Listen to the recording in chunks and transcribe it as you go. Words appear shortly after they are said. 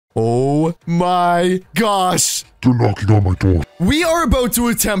Oh my gosh. They're knocking on my door. We are about to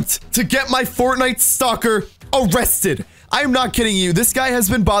attempt to get my Fortnite Stalker arrested. I'm not kidding you. This guy has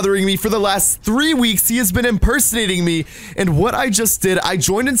been bothering me for the last 3 weeks. He has been impersonating me. And what I just did, I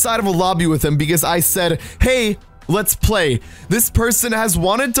joined inside of a lobby with him because I said, hey, let's play. This person has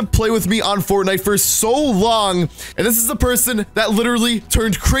wanted to play with me on Fortnite for so long. And this is the person that literally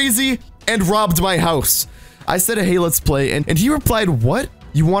turned crazy and robbed my house. I said, hey, let's play. And he replied, what?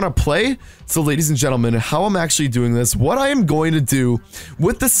 You want to play? So ladies and gentlemen, how I'm actually doing this, what I am going to do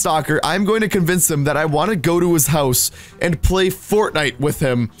with the stalker, I'm going to convince him that I want to go to his house and play Fortnite with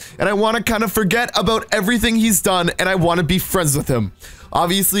him. And I want to kind of forget about everything he's done and I want to be friends with him.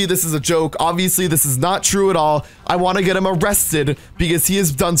 Obviously, this is a joke. Obviously, this is not true at all. I want to get him arrested because he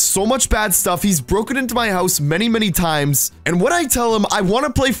has done so much bad stuff. He's broken into my house many, many times. And when I tell him I want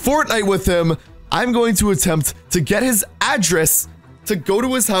to play Fortnite with him, I'm going to attempt to get his address to go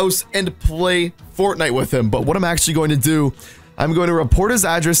to his house and play Fortnite with him. But what I'm actually going to do, I'm going to report his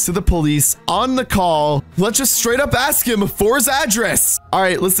address to the police on the call. Let's just straight up ask him for his address. All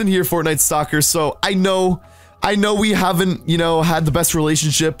right, listen here, Fortnite Stalker. So I know we haven't, you know, had the best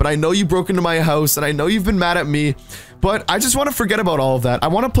relationship, but I know you broke into my house and I know you've been mad at me, but I just want to forget about all of that. I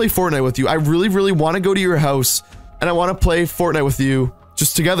want to play Fortnite with you. I really, really want to go to your house and I want to play Fortnite with you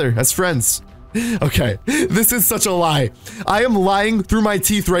just together as friends. Okay, this is such a lie. I am lying through my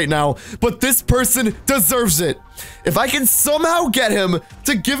teeth right now, but this person deserves it. If I can somehow get him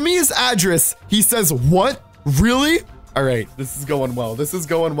to give me his address, he says, what? Really? All right, this is going well. This is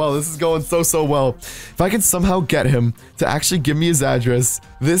going well. This is going so well. If I can somehow get him to actually give me his address,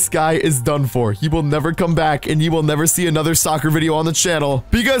 this guy is done for. He will never come back and you will never see another soccer video on the channel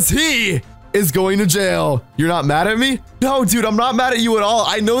because he is going to jail. You're not mad at me? No, dude, I'm not mad at you at all.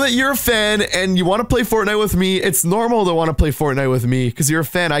 I know that you're a fan and you want to play Fortnite with me. It's normal to want to play Fortnite with me because you're a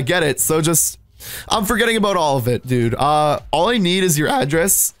fan. I get it. So just, I'm forgetting about all of it, dude. All I need is your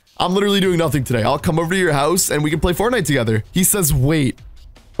address. I'm literally doing nothing today. I'll come over to your house and we can play Fortnite together. He says, wait.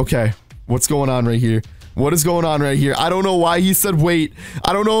 Okay, what's going on right here? What is going on right here? I don't know why he said wait.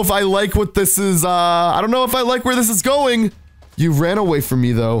 I don't know if I like what this is. I don't know if I like where this is going. You ran away from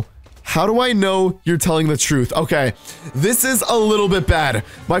me though. How do I know you're telling the truth? Okay, this is a little bit bad.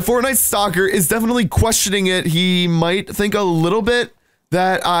 My Fortnite Stalker is definitely questioning it. He might think a little bit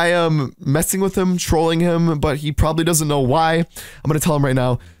that I am messing with him, trolling him, but he probably doesn't know why. I'm gonna tell him right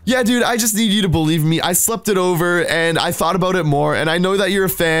now. Yeah, dude, I just need you to believe me. I slept it over and I thought about it more and I know that you're a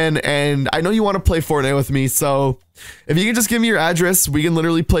fan and I know you want to play Fortnite with me. So if you can just give me your address, we can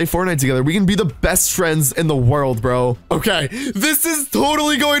literally play Fortnite together. We can be the best friends in the world, bro. Okay, this is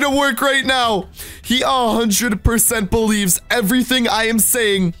totally going to work right now. He 100% believes everything I am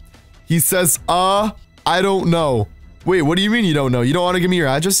saying. He says, I don't know. Wait, what do you mean you don't know? You don't want to give me your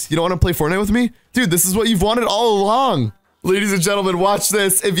address? You don't want to play Fortnite with me? Dude, this is what you've wanted all along. Ladies and gentlemen, watch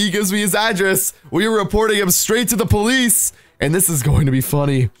this. If he gives me his address, we are reporting him straight to the police. And this is going to be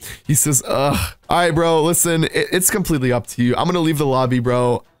funny. He says, ugh. All right, bro, listen, it's completely up to you. I'm going to leave the lobby,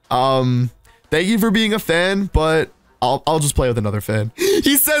 bro. Thank you for being a fan, but I'll just play with another fan.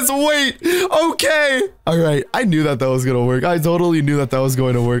 He says, wait, okay. All right, I knew that was going to work. I totally knew that was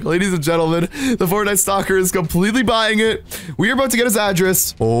going to work. Ladies and gentlemen, the Fortnite Stalker is completely buying it. We are about to get his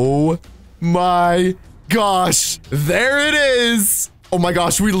address. Oh my gosh, there it is. Oh my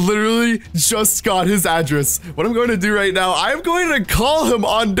gosh, we literally just got his address. What I'm going to do right now, I'm going to call him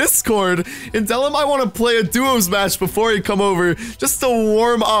on Discord and tell him I want to play a duos match before he come over just to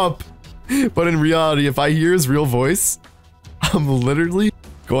warm up. But in reality, if I hear his real voice, I'm literally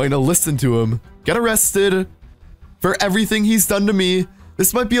going to listen to him, get arrested for everything he's done to me.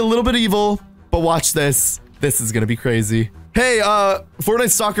 This might be a little bit evil, but watch this. This is going to be crazy. Hey,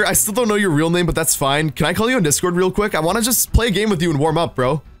 Fortnite Stalker, I still don't know your real name, but that's fine. Can I call you on Discord real quick? I want to just play a game with you and warm up,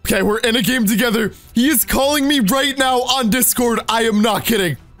 bro. Okay, we're in a game together. He is calling me right now on Discord. I am not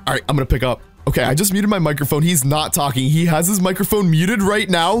kidding. All right, I'm going to pick up. Okay, I just muted my microphone. He's not talking. He has his microphone muted right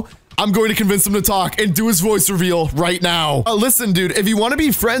now. I'm going to convince him to talk and do his voice reveal right now. Listen, dude, if you want to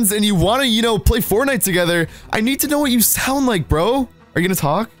be friends and you want to, you know, play Fortnite together, I need to know what you sound like, bro. Are you going to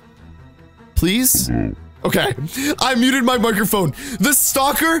talk? Please? Okay, I muted my microphone. The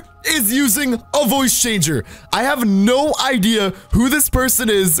stalker is using a voice changer. I have no idea who this person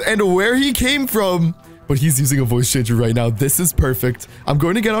is and where he came from, but he's using a voice changer right now. This is perfect. I'm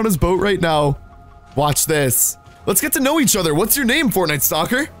going to get on his boat right now. Watch this. Let's get to know each other. What's your name, Fortnite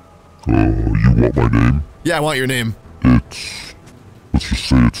Stalker? You want my name? Yeah, I want your name. Let's just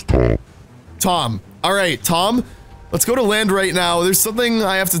say it's Tom. Tom. All right, Tom. Let's go to land right now. There's something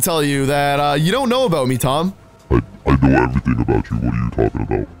I have to tell you that you don't know about me, Tom. I know everything about you. What are you talking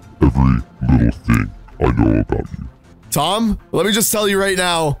about? every little thing I know about you. Tom, let me just tell you right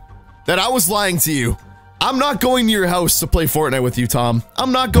now that I was lying to you. I'm not going to your house to play Fortnite with you, Tom.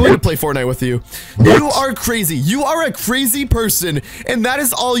 I'm not going to play Fortnite with you. You are crazy. You are a crazy person, and that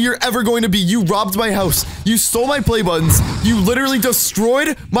is all you're ever going to be. You robbed my house. You stole my play buttons. You literally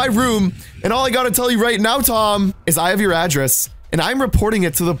destroyed my room, and all I gotta tell you right now, Tom, is I have your address, and I'm reporting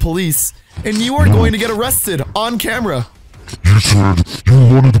it to the police, and you are going to get arrested on camera. You said you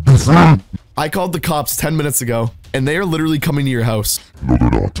wanted to be free. I called the cops 10 minutes ago, and they are literally coming to your house. No, they're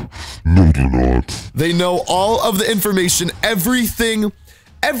not. No, they're not. They know all of the information, everything,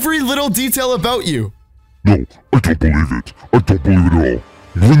 every little detail about you. No, I don't believe it. I don't believe it at all.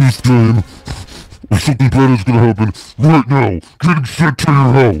 Win this game, or something bad is gonna happen right now. Getting sent to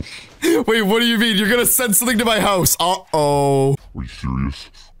your house. Wait, what do you mean? You're gonna send something to my house? Uh-oh. Are you serious?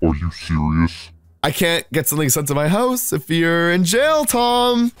 Are you serious? I can't get something sent to my house if you're in jail,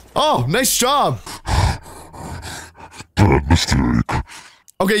 Tom. Oh, nice job. Bad mistake.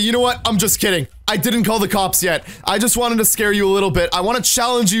 Okay, you know what? I'm just kidding. I didn't call the cops yet. I just wanted to scare you a little bit. I want to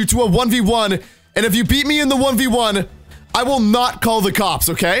challenge you to a 1v1, and if you beat me in the 1v1, I will not call the cops,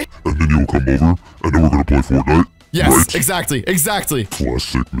 okay? And then you'll come over, and then we're gonna play Fortnite? Yes, right? exactly.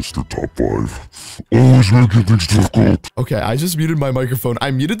 Classic Mr. Top 5. Always making things difficult. Okay, I just muted my microphone.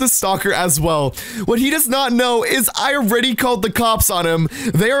 I muted the stalker as well. What he does not know is I already called the cops on him.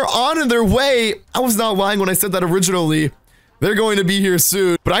 They are on their way. I was not lying when I said that originally. They're going to be here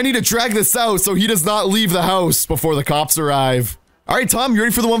soon, but I need to drag this out so he does not leave the house before the cops arrive. All right, Tom, you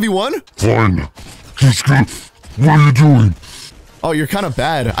ready for the 1v1? Fine. Just get... What are you doing? Oh, you're kind of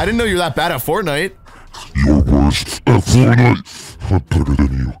bad. I didn't know you're that bad at Fortnite. You're worse at Fortnite. I'm better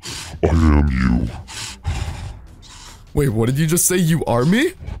than you. I am you. Wait, what did you just say? You are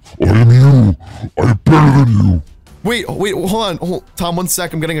me? I am you. I'm better than you. Wait, hold on. Tom, 1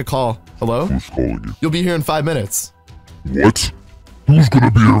 sec. I'm getting a call. Hello? Who's calling you? You'll be here in 5 minutes. What? Who's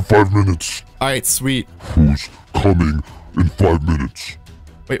gonna be here in 5 minutes? All right, sweet. Who's coming in 5 minutes?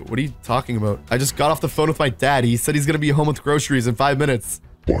 Wait, what are you talking about? I just got off the phone with my dad. He said he's gonna be home with groceries in 5 minutes.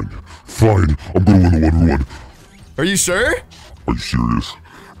 Fine. Fine. I'm gonna win the 1v1. Are you sure? Are you serious?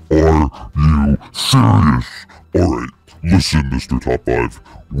 Are you serious? Alright, listen, Mr. Top 5.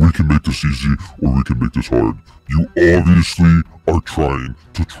 We can make this easy, or we can make this hard. You obviously are trying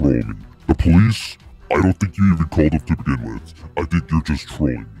to troll me. The police, I don't think you even called up to begin with. I think you're just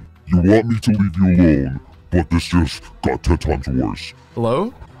trolling me. You want me to leave you alone, but this just got 10 times worse.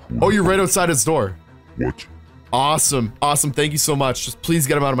 Hello? Oh, you're right outside his door. What? Awesome. Awesome. Thank you so much. Just please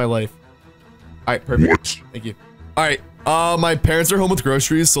get him out of my life. All right, perfect. What? Thank you. All right. My parents are home with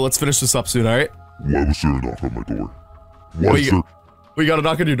groceries, so let's finish this up soon, all right? Why was there a knock on my door? Why is there... We got a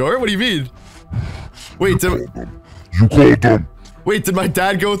knock on your door? What do you mean? Wait, You called them. Wait, did my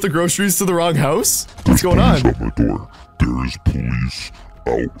dad go with the groceries to the wrong house? What's There's going on? police out my door. There is police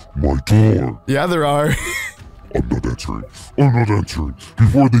out my door. Yeah, there are. I'm not answering. I'm not answering.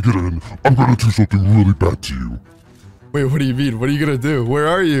 Before they get in, I'm gonna do something really bad to you. Wait, what do you mean? What are you gonna do? Where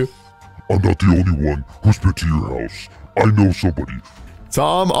are you? I'm not the only one who's been to your house. I know somebody.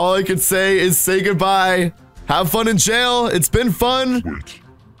 Tom, all I can say is say goodbye. Have fun in jail. It's been fun.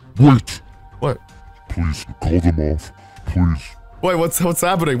 Wait. What? Please, call them off. Please. Wait, what's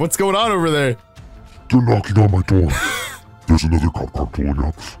happening? What's going on over there? They're knocking on my door. There's another cop car pulling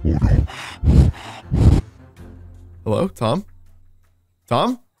up. Oh no. Hello, Tom?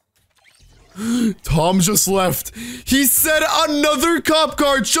 Tom? Tom just left. He said another cop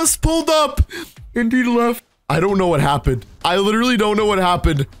car just pulled up and he left. I don't know what happened. I literally don't know what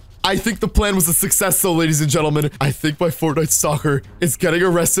happened. I think the plan was a success though, ladies and gentlemen. I think my Fortnite stalker is getting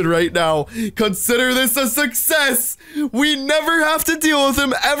arrested right now. Consider this a success. We never have to deal with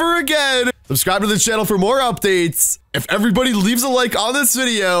him ever again. Subscribe to the channel for more updates. If everybody leaves a like on this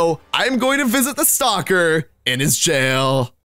video, I'm going to visit the stalker in his jail.